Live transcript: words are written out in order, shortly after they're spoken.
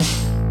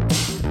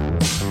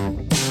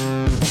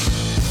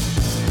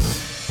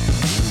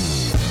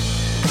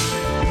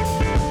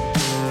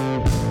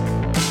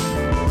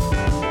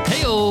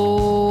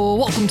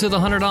to the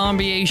 $100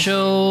 MBA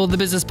Show, the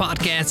business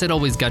podcast that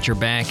always got your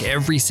back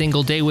every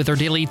single day with our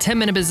daily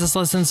 10-minute business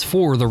lessons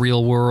for the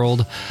real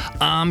world.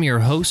 I'm your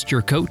host,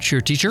 your coach,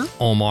 your teacher,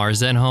 Omar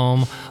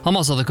Zenhom. I'm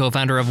also the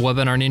co-founder of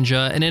Webinar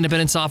Ninja, an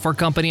independent software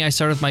company I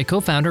started with my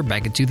co-founder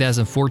back in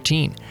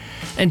 2014.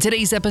 And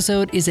today's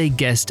episode is a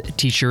guest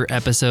teacher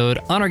episode.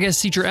 On our guest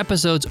teacher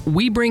episodes,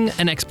 we bring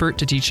an expert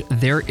to teach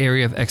their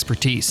area of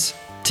expertise.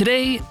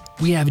 Today,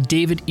 we have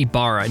David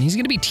Ibarra, and he's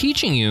going to be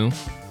teaching you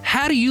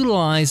how to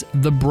utilize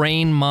the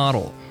brain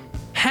model.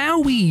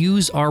 How we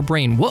use our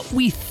brain, what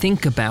we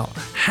think about,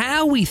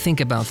 how we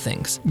think about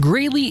things,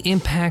 greatly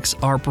impacts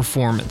our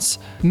performance.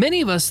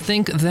 Many of us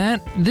think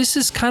that this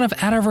is kind of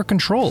out of our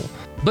control.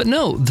 But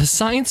no, the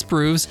science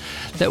proves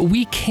that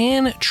we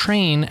can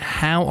train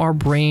how our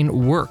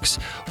brain works,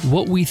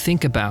 what we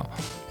think about,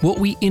 what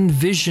we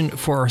envision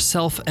for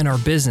ourselves and our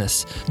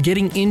business,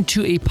 getting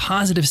into a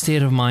positive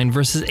state of mind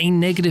versus a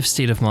negative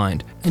state of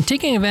mind, and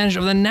taking advantage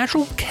of the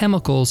natural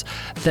chemicals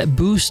that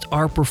boost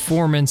our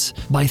performance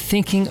by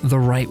thinking the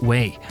right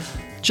way.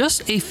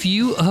 Just a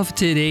few of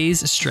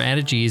today's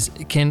strategies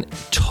can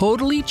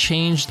totally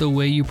change the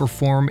way you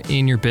perform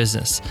in your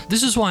business.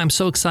 This is why I'm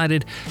so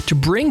excited to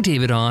bring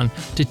David on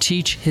to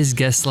teach his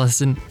guest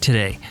lesson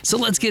today. So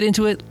let's get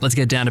into it. Let's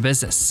get down to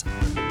business.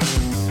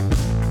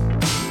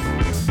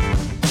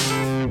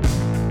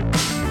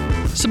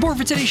 Support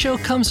for today's show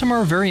comes from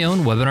our very own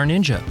Webinar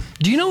Ninja.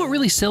 Do you know what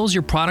really sells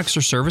your products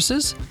or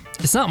services?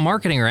 It's not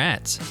marketing or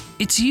ads.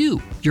 It's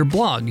you, your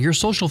blog, your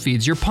social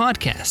feeds, your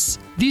podcasts.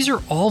 These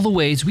are all the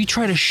ways we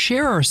try to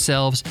share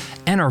ourselves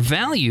and our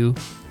value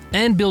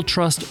and build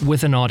trust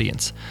with an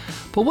audience.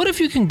 But what if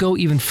you can go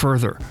even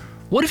further?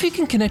 What if you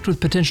can connect with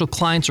potential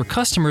clients or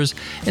customers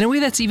in a way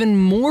that's even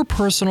more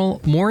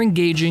personal, more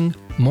engaging,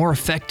 more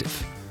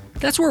effective?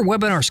 That's where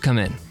webinars come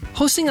in.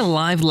 Hosting a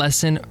live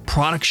lesson,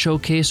 product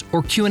showcase,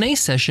 or Q&A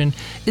session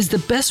is the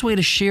best way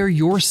to share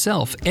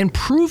yourself and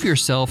prove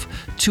yourself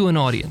to an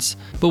audience.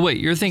 But wait,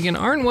 you're thinking,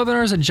 aren't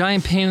webinars a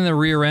giant pain in the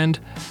rear end?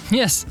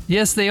 Yes,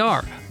 they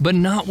are, but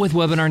not with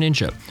Webinar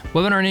Ninja.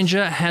 Webinar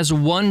Ninja has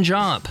one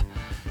job: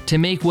 to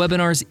make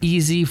webinars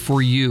easy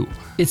for you.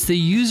 It's the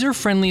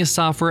user-friendliest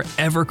software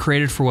ever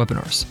created for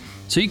webinars.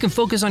 So you can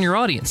focus on your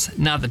audience,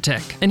 not the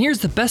tech. And here's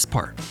the best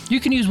part. You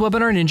can use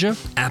Webinar Ninja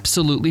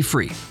absolutely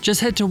free.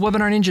 Just head to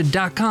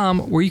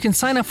webinarninja.com where you can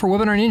sign up for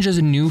Webinar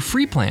Ninja's new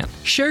free plan.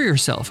 Share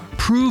yourself,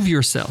 prove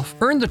yourself,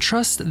 earn the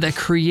trust that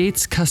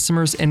creates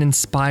customers and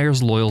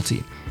inspires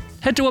loyalty.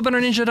 Head to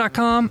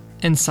webinarninja.com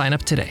and sign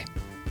up today.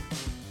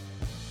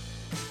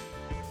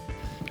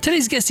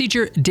 Today's guest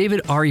teacher,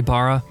 David R.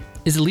 Ibarra,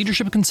 is a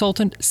leadership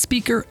consultant,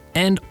 speaker,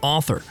 and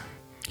author.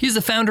 He's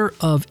the founder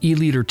of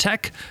eLeader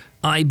Tech,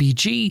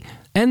 IBG,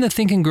 and the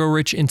Think and Grow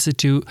Rich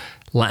Institute,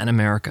 Latin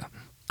America.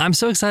 I'm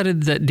so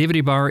excited that David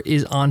Ibarra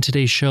is on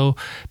today's show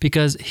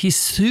because he's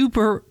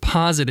super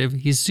positive,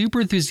 he's super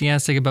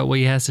enthusiastic about what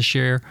he has to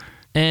share,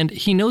 and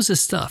he knows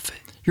his stuff.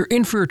 You're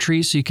in for a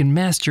treat so you can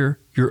master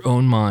your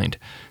own mind.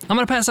 I'm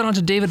going to pass it on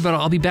to David, but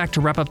I'll be back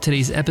to wrap up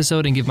today's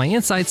episode and give my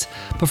insights.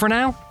 But for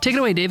now, take it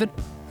away, David.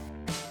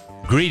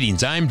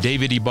 Greetings, I'm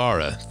David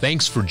Ibarra.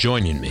 Thanks for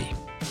joining me.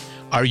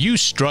 Are you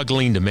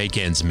struggling to make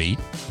ends meet?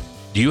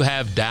 Do you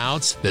have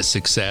doubts that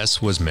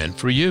success was meant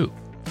for you?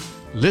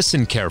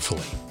 Listen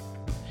carefully.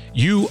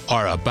 You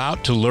are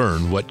about to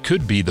learn what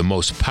could be the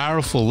most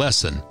powerful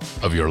lesson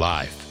of your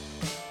life.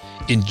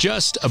 In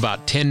just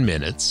about 10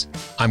 minutes,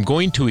 I'm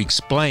going to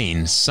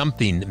explain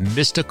something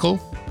mystical,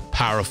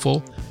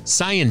 powerful,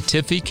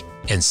 scientific,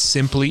 and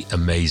simply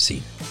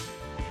amazing.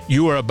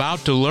 You are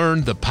about to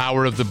learn the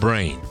power of the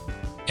brain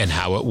and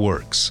how it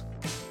works.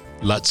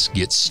 Let's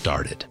get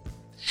started.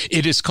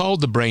 It is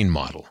called the brain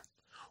model.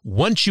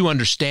 Once you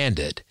understand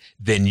it,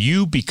 then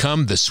you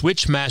become the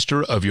switch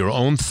master of your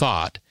own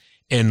thought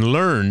and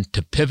learn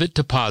to pivot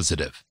to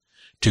positive,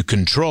 to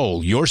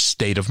control your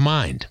state of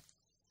mind.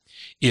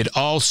 It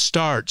all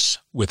starts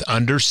with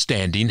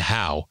understanding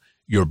how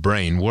your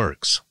brain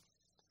works.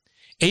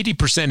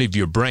 80% of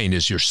your brain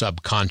is your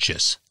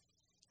subconscious.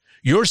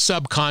 Your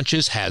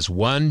subconscious has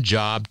one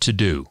job to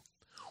do,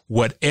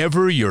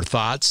 whatever your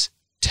thoughts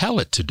tell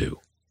it to do.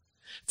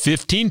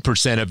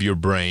 15% of your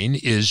brain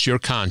is your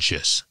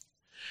conscious.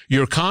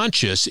 Your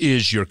conscious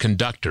is your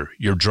conductor,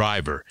 your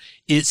driver.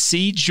 It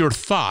seeds your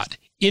thought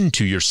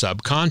into your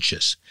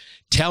subconscious,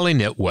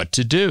 telling it what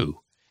to do,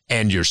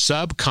 and your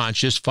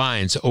subconscious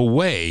finds a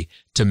way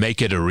to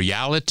make it a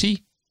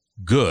reality,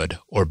 good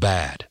or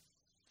bad.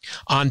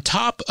 On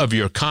top of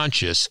your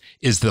conscious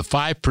is the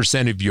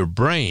 5% of your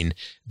brain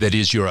that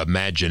is your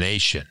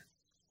imagination.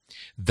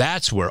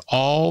 That's where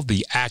all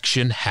the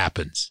action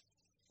happens.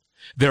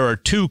 There are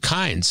two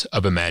kinds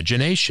of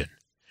imagination.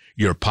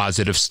 Your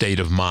positive state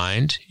of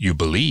mind, you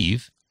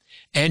believe,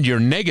 and your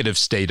negative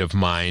state of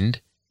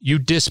mind, you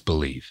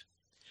disbelieve.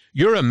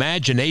 Your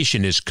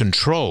imagination is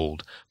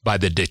controlled by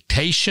the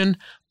dictation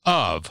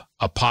of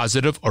a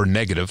positive or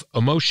negative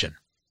emotion.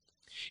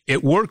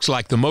 It works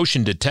like the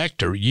motion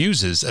detector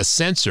uses a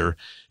sensor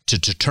to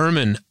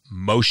determine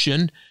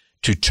motion,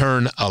 to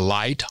turn a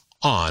light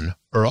on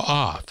or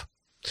off.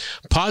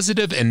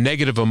 Positive and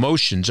negative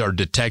emotions are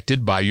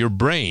detected by your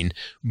brain,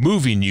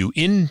 moving you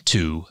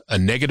into a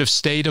negative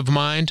state of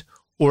mind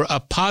or a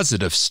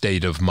positive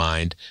state of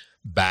mind,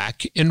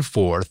 back and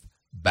forth,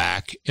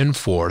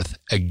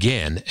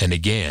 again and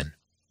again.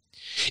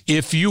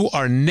 If you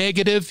are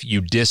negative,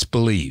 you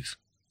disbelieve.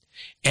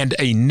 And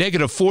a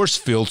negative force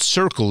field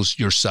circles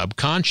your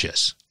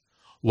subconscious.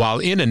 While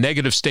in a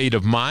negative state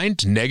of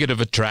mind,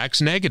 negative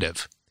attracts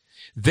negative.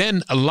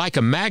 Then, like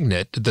a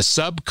magnet, the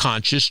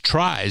subconscious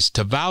tries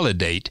to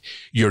validate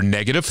your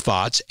negative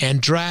thoughts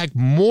and drag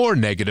more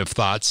negative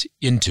thoughts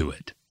into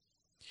it.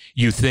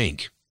 You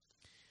think,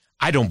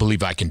 I don't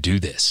believe I can do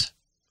this,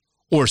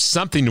 or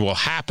something will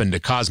happen to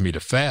cause me to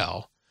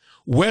fail.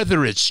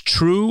 Whether it's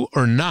true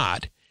or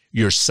not,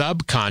 your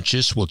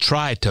subconscious will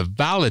try to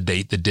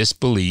validate the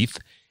disbelief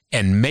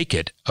and make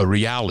it a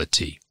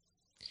reality.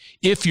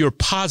 If you're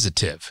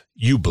positive,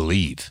 you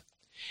believe,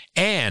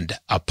 and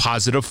a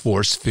positive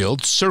force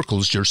field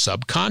circles your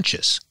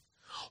subconscious.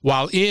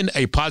 While in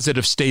a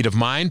positive state of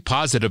mind,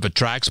 positive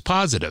attracts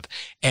positive.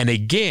 And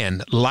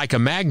again, like a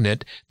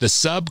magnet, the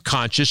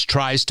subconscious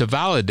tries to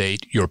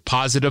validate your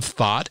positive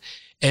thought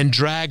and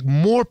drag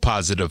more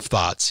positive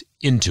thoughts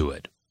into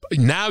it.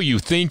 Now you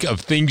think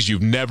of things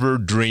you've never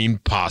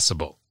dreamed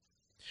possible.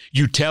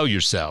 You tell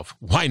yourself,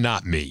 why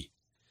not me?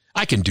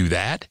 I can do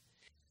that.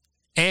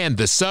 And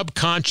the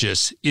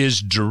subconscious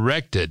is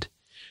directed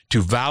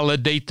to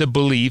validate the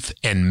belief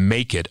and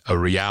make it a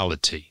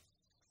reality.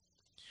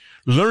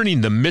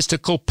 Learning the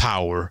mystical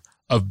power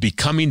of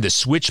becoming the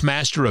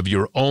switchmaster of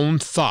your own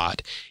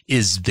thought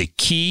is the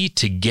key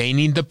to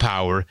gaining the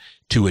power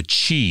to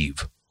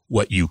achieve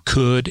what you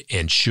could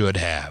and should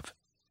have.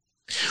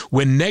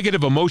 When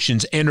negative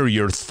emotions enter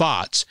your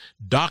thoughts,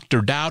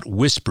 Dr. Doubt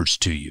whispers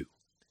to you,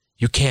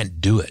 you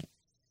can't do it.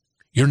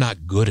 You're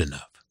not good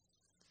enough.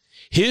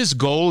 His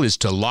goal is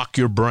to lock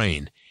your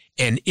brain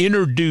and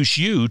introduce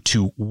you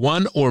to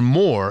one or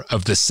more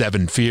of the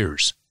 7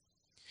 fears.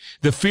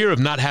 The fear of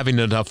not having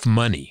enough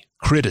money,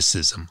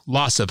 criticism,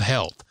 loss of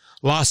health,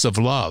 loss of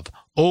love,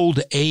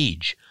 old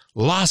age,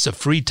 loss of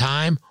free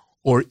time,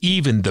 or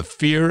even the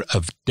fear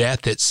of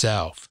death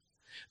itself.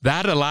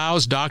 That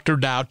allows Dr.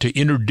 Doubt to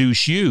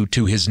introduce you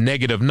to his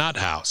negative nut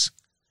house.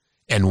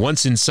 And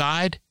once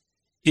inside,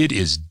 it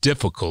is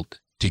difficult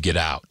to get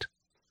out.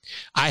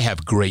 I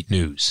have great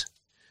news.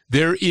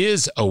 There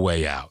is a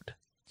way out.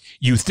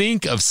 You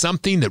think of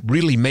something that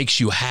really makes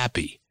you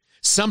happy,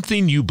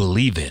 something you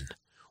believe in,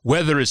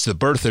 whether it's the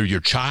birth of your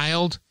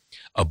child,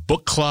 a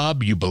book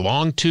club you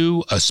belong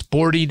to, a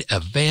sporting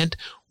event,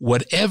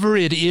 whatever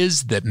it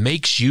is that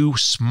makes you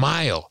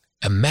smile,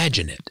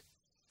 imagine it.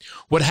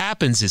 What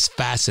happens is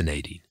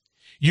fascinating.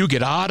 You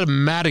get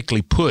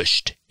automatically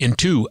pushed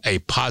into a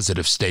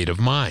positive state of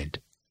mind.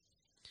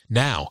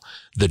 Now,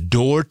 the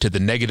door to the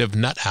negative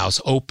nut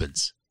house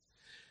opens.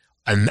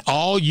 And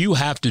all you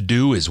have to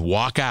do is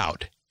walk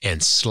out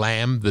and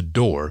slam the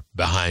door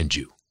behind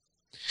you.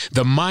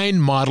 The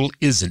mind model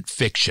isn't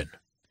fiction.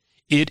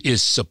 It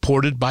is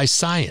supported by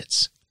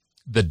science.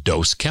 The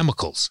dose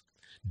chemicals,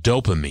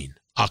 dopamine,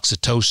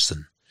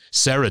 oxytocin,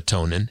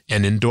 serotonin,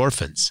 and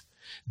endorphins.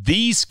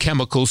 These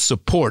chemicals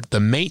support the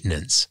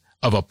maintenance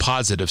of a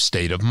positive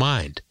state of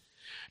mind.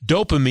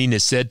 Dopamine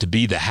is said to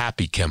be the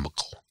happy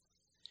chemical.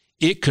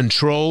 It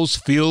controls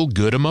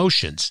feel-good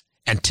emotions,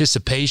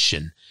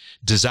 anticipation,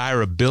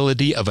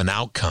 desirability of an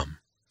outcome.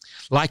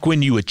 Like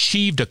when you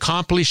achieved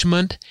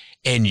accomplishment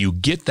and you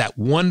get that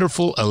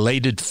wonderful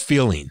elated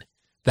feeling.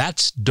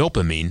 That's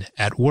dopamine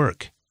at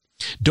work.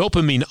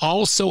 Dopamine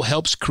also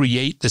helps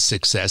create the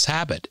success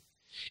habit.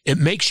 It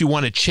makes you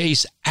want to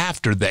chase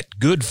after that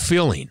good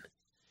feeling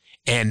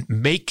and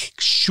make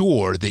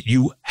sure that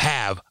you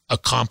have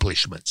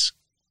accomplishments.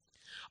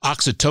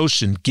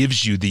 Oxytocin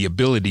gives you the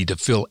ability to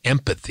feel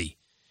empathy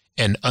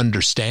and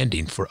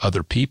understanding for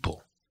other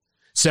people.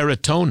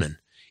 Serotonin,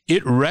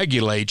 it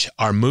regulates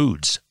our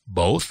moods,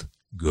 both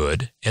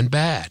good and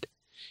bad.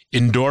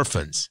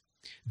 Endorphins,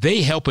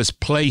 they help us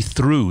play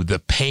through the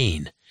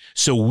pain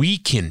so we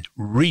can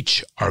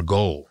reach our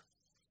goal.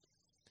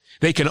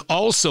 They can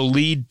also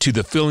lead to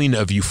the feeling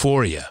of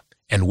euphoria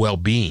and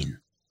well-being.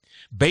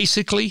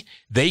 Basically,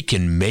 they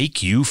can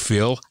make you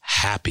feel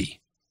happy.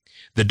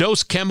 The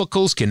dose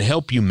chemicals can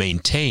help you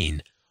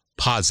maintain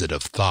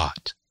positive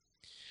thought,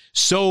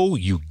 so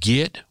you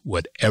get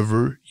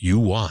whatever you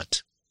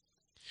want.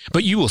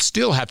 But you will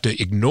still have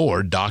to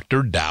ignore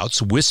Dr.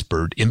 Doubt's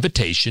whispered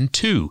invitation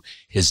to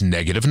his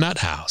negative nut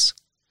house.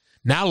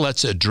 Now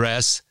let's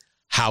address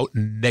how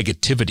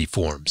negativity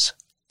forms.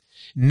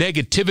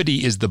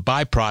 Negativity is the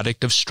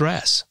byproduct of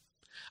stress.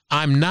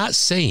 I'm not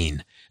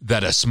saying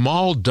that a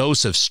small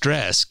dose of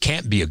stress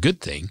can't be a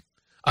good thing.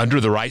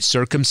 Under the right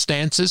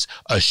circumstances,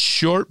 a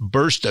short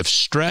burst of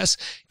stress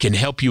can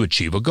help you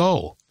achieve a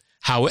goal.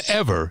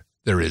 However,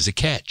 there is a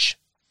catch.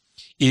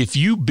 If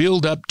you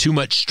build up too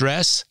much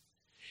stress,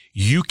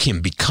 you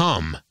can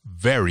become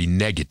very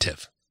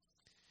negative.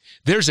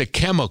 There's a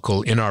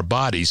chemical in our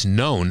bodies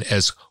known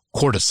as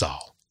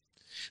cortisol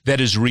that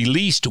is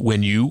released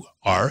when you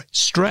are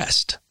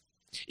stressed.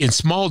 In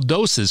small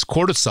doses,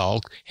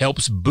 cortisol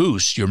helps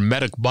boost your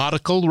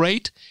metabolic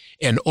rate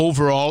and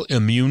overall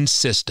immune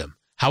system.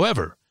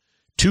 However,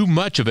 too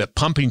much of it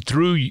pumping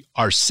through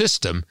our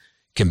system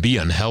can be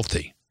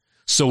unhealthy.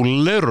 So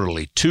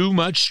literally, too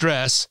much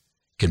stress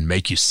can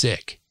make you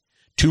sick.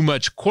 Too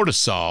much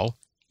cortisol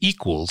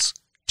equals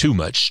too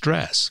much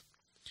stress.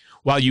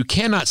 While you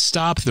cannot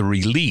stop the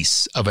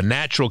release of a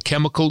natural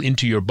chemical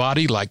into your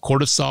body like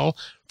cortisol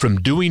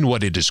from doing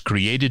what it is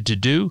created to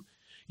do,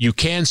 you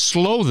can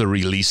slow the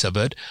release of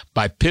it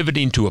by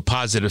pivoting to a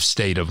positive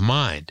state of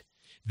mind.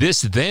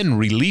 This then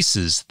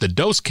releases the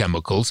dose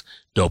chemicals,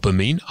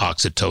 dopamine,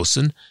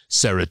 oxytocin,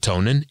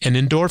 serotonin, and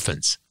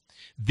endorphins.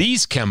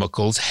 These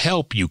chemicals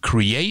help you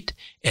create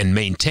and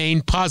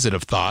maintain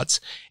positive thoughts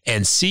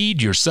and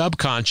seed your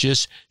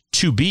subconscious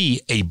to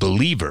be a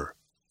believer.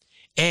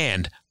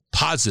 And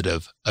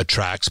positive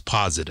attracts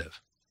positive.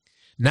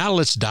 Now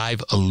let's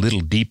dive a little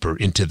deeper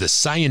into the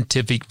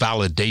scientific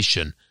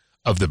validation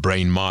of the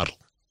brain model.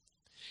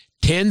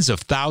 Tens of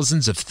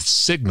thousands of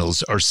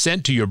signals are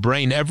sent to your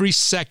brain every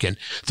second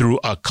through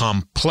a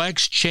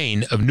complex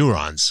chain of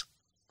neurons.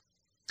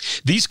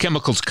 These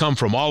chemicals come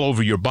from all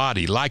over your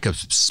body like a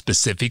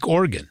specific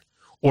organ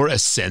or a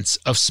sense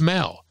of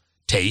smell,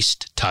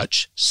 taste,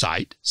 touch,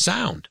 sight,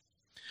 sound.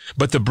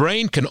 But the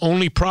brain can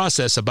only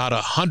process about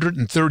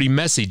 130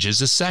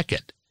 messages a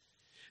second.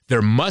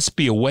 There must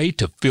be a way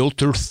to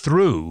filter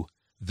through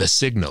the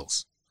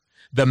signals.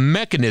 The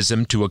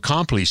mechanism to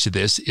accomplish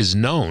this is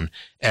known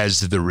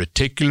as the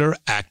reticular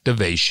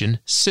activation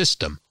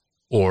system,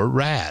 or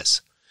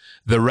RAS.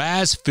 The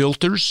RAS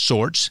filters,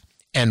 sorts,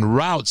 and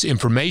routes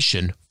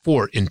information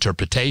for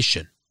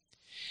interpretation.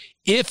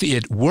 If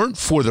it weren't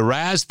for the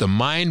RAS, the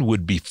mind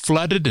would be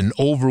flooded and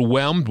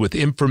overwhelmed with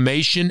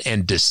information,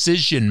 and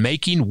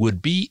decision-making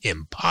would be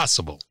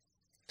impossible.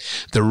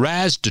 The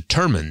RAS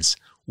determines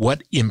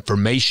what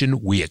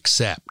information we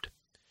accept.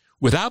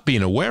 Without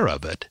being aware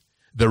of it,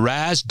 the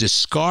RAS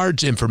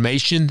discards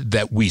information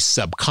that we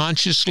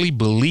subconsciously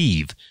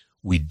believe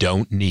we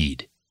don't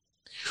need.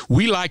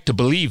 We like to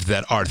believe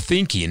that our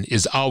thinking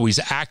is always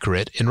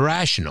accurate and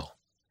rational.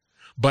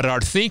 But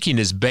our thinking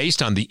is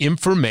based on the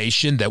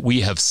information that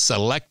we have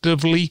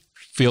selectively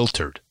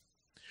filtered.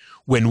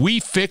 When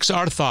we fix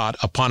our thought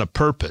upon a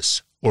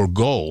purpose or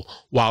goal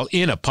while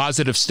in a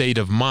positive state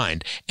of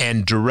mind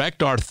and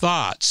direct our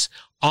thoughts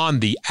on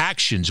the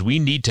actions we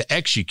need to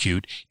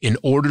execute in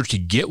order to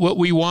get what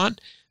we want,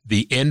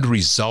 the end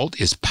result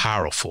is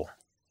powerful.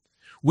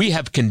 We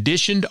have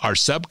conditioned our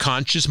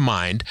subconscious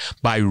mind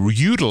by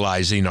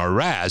utilizing our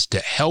RAS to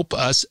help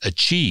us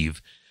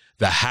achieve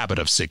the habit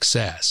of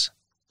success.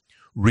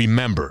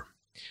 Remember,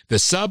 the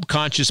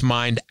subconscious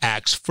mind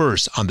acts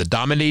first on the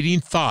dominating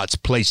thoughts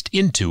placed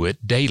into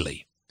it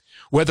daily.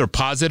 Whether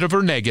positive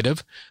or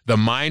negative, the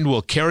mind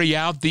will carry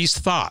out these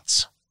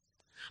thoughts.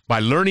 By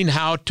learning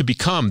how to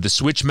become the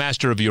switch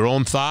master of your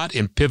own thought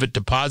and pivot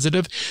to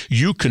positive,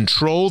 you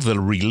control the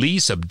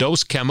release of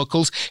dose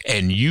chemicals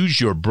and use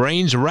your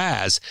brain's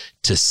RAS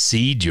to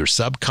seed your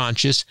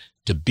subconscious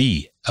to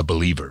be a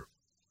believer.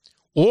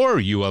 Or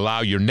you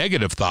allow your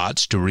negative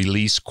thoughts to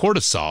release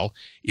cortisol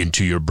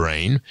into your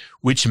brain,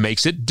 which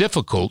makes it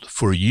difficult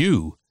for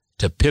you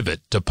to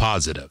pivot to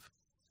positive.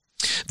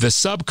 The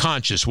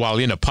subconscious, while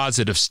in a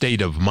positive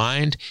state of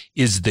mind,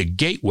 is the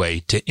gateway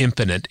to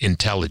infinite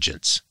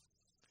intelligence.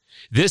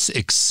 This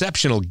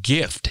exceptional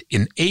gift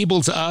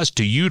enables us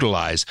to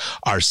utilize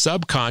our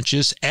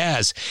subconscious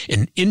as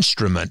an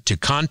instrument to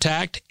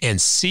contact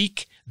and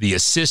seek the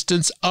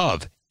assistance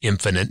of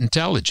infinite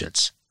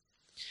intelligence.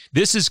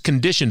 This is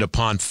conditioned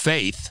upon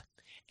faith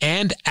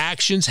and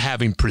actions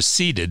having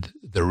preceded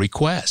the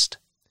request.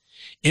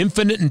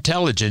 Infinite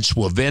intelligence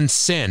will then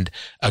send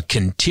a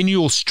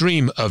continual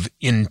stream of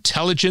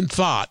intelligent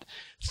thought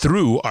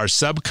through our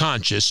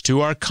subconscious to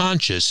our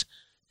conscious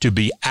to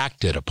be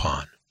acted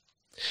upon.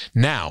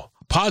 Now,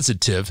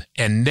 positive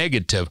and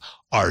negative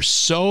are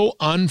so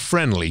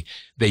unfriendly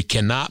they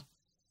cannot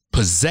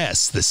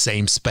possess the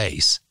same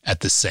space at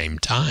the same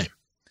time.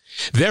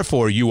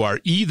 Therefore, you are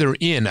either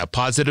in a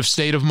positive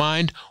state of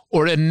mind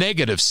or a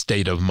negative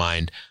state of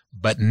mind,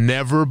 but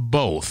never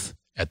both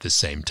at the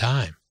same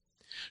time.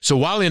 So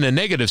while in a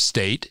negative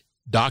state,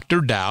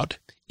 Dr. Doubt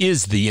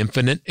is the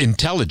infinite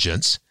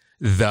intelligence,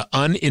 the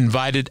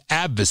uninvited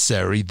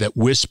adversary that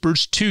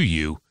whispers to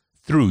you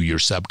through your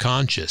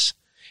subconscious.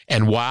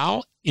 And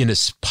while in a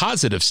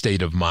positive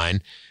state of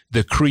mind,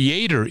 the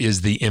Creator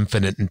is the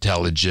infinite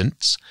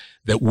intelligence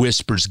that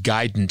whispers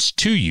guidance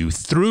to you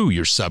through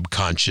your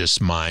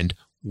subconscious mind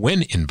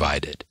when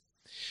invited.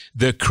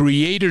 The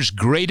Creator's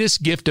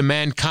greatest gift to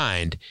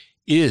mankind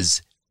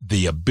is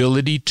the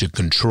ability to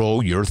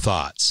control your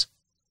thoughts.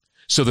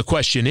 So the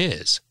question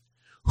is,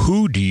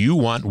 who do you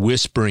want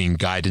whispering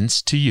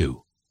guidance to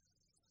you?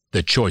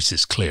 The choice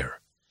is clear.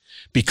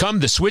 Become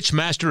the switch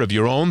master of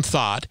your own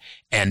thought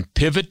and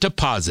pivot to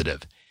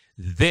positive.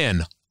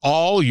 Then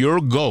all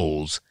your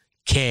goals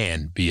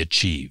can be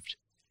achieved.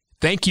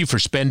 Thank you for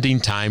spending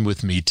time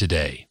with me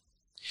today.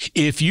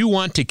 If you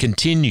want to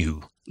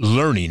continue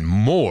learning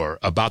more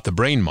about the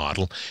brain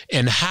model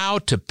and how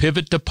to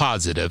pivot to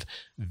positive,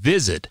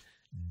 visit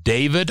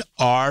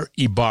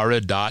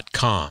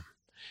davidribarra.com.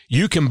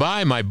 You can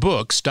buy my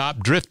book, Stop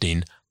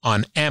Drifting,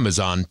 on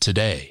Amazon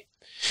today.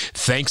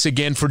 Thanks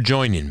again for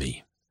joining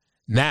me.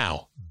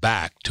 Now,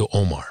 back to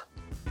Omar.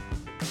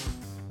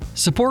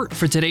 Support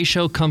for today's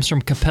show comes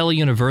from Capella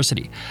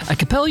University. At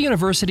Capella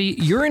University,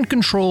 you're in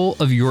control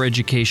of your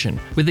education.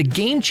 With a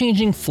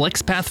game-changing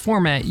FlexPath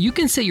format, you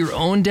can set your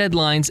own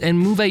deadlines and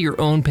move at your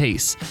own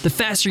pace. The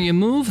faster you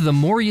move, the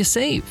more you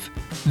save.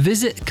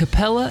 Visit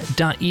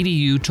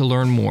capella.edu to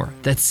learn more.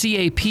 That's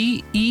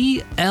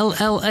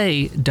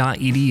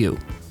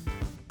CAPELLA.edu.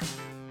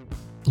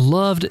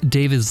 Loved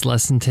David's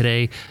lesson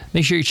today.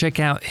 Make sure you check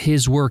out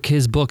his work,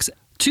 his books.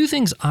 Two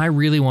things I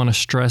really want to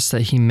stress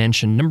that he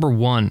mentioned. Number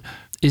one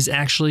is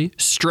actually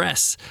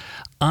stress.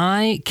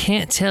 I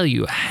can't tell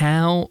you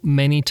how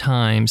many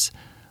times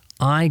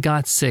I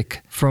got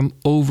sick from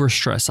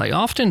overstress. I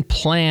often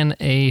plan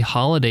a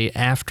holiday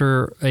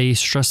after a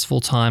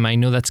stressful time. I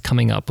know that's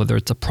coming up, whether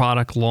it's a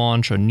product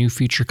launch, a new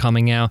feature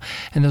coming out,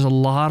 and there's a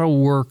lot of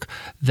work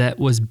that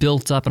was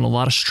built up and a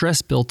lot of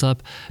stress built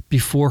up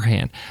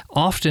beforehand.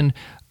 Often,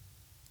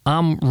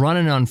 I'm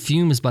running on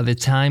fumes by the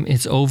time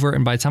it's over,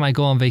 and by the time I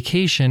go on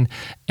vacation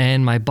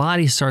and my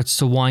body starts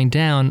to wind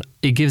down,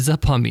 it gives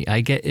up on me. I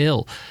get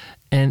ill.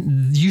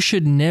 And you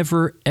should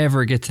never,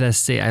 ever get to that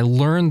state. I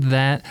learned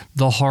that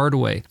the hard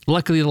way.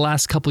 Luckily, the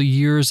last couple of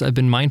years, I've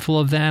been mindful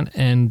of that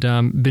and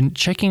been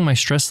checking my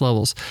stress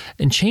levels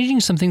and changing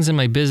some things in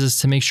my business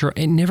to make sure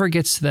it never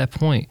gets to that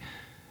point.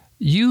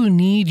 You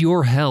need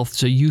your health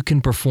so you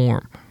can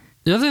perform.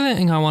 The other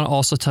thing I want to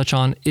also touch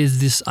on is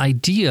this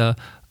idea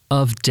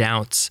of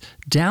doubts.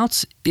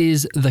 Doubts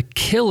is the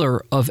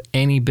killer of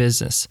any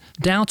business.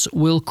 Doubts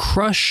will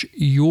crush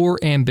your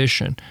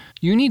ambition.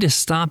 You need to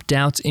stop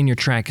doubts in your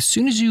track. As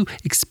soon as you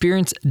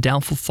experience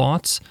doubtful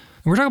thoughts,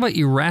 and we're talking about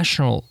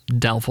irrational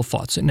doubtful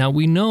thoughts. Now,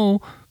 we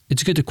know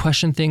it's good to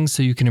question things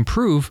so you can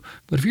improve,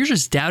 but if you're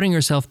just doubting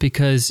yourself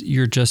because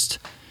you're just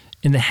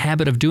in the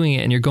habit of doing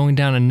it and you're going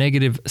down a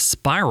negative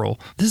spiral,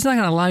 this is not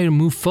going to allow you to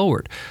move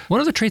forward. One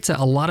of the traits that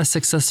a lot of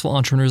successful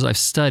entrepreneurs I've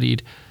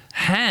studied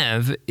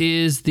have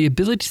is the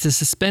ability to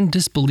suspend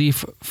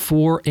disbelief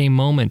for a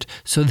moment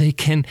so they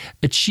can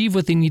achieve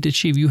what they need to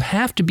achieve. You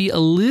have to be a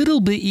little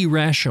bit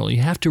irrational.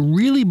 You have to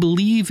really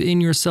believe in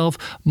yourself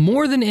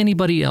more than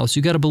anybody else.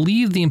 You got to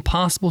believe the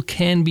impossible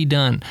can be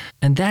done.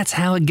 And that's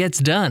how it gets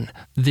done.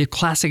 The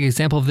classic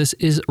example of this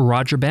is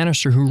Roger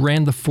Bannister, who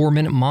ran the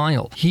 4-minute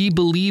mile. He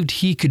believed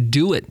he could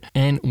do it.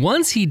 And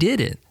once he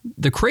did it,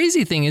 the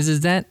crazy thing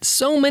is that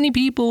so many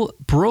people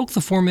broke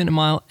the 4-minute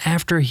mile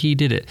after he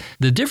did it.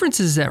 The difference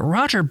is that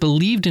Roger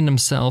believed in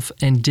himself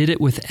and did it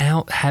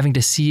without having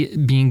to see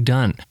it being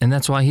done. And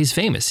that's why he's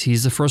famous.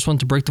 He's the first one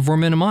to break the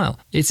 4-minute mile.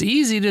 It's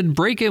easy to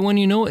break it when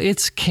you know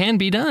it can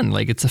be done,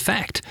 like it's a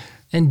fact.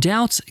 And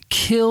doubts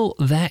kill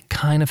that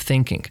kind of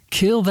thinking.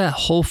 Kill that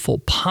hopeful,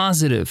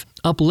 positive,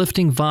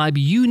 uplifting vibe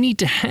you need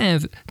to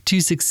have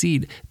to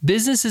succeed.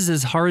 Business is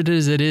as hard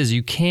as it is.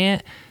 You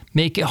can't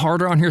make it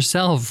harder on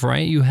yourself,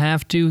 right? You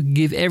have to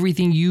give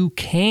everything you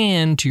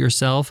can to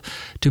yourself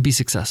to be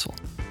successful.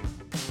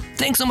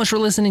 Thanks so much for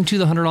listening to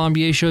the $100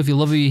 MBA Show. If you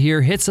love what you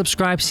hear, hit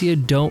subscribe so you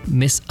don't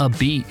miss a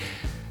beat.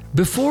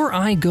 Before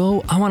I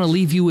go, I want to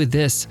leave you with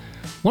this.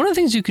 One of the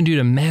things you can do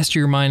to master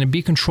your mind and be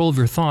in control of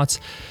your thoughts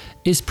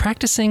is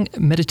practicing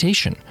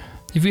meditation.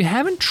 If you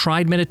haven't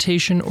tried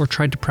meditation or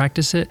tried to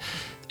practice it,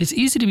 it's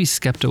easy to be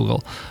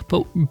skeptical,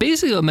 but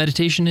basically what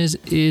meditation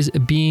is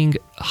being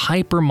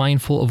hyper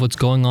mindful of what's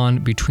going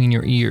on between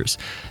your ears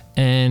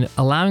and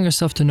allowing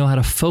yourself to know how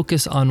to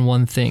focus on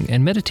one thing.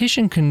 And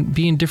meditation can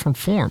be in different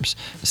forms.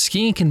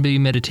 Skiing can be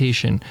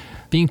meditation.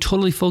 Being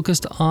totally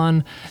focused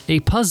on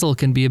a puzzle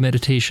can be a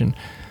meditation.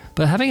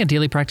 But having a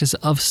daily practice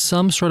of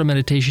some sort of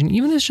meditation,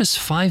 even if it's just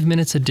 5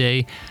 minutes a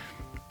day,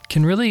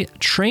 can really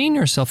train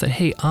yourself that,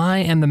 hey, I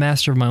am the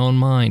master of my own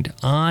mind.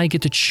 I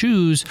get to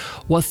choose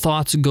what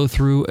thoughts go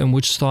through and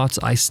which thoughts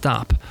I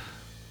stop.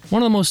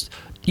 One of the most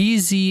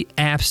easy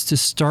apps to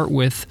start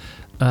with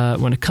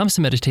when it comes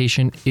to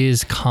meditation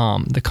is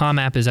Calm. The Calm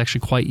app is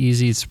actually quite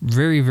easy. It's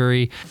very,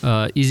 very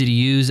easy to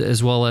use,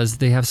 as well as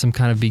they have some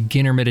kind of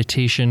beginner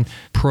meditation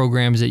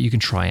programs that you can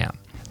try out.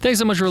 Thanks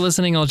so much for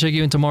listening. I'll check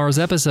you in tomorrow's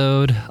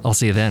episode. I'll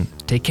see you then.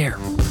 Take care.